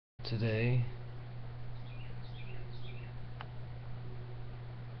today.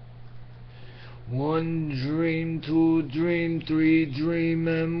 One dream, two dream, three dream,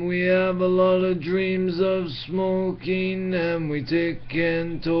 and we have a lot of dreams of smoking, and we tick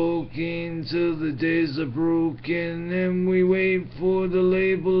and talking till the days are broken, and we wait for the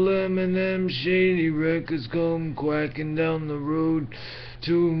label M&M Shady Records come quacking down the road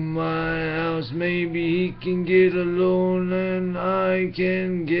to my house. Maybe he can get a loan and I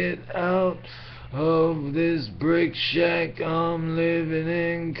can get out of this brick shack I'm living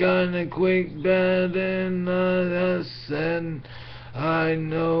in, kinda quick, bad, and and I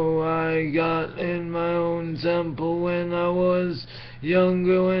know I got in my own temple when I was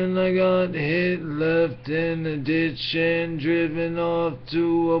younger, when I got hit, left in a ditch, and driven off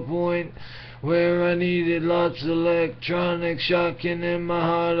to a point where I needed lots of electronic shocking in my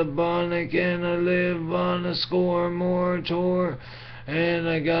heart of bionic, and I live on a score more tour. And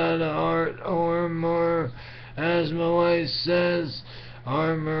I got a heart armor, as my wife says,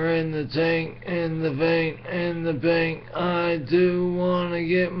 armor in the tank, in the vein, in the bank. I do wanna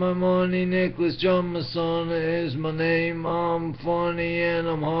get my money. Nicholas John Messana is my name. I'm funny and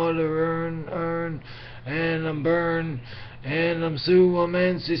I'm hard to earn, and I'm burned. And I'm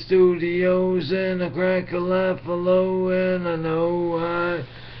Seal-Suimancy Studios, and I crack a laugh hello, and I know I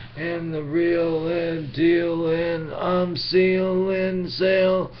am the real deal, and I'm sealing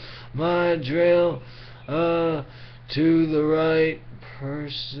sail my drill to the right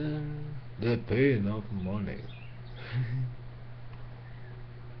person that pay enough money.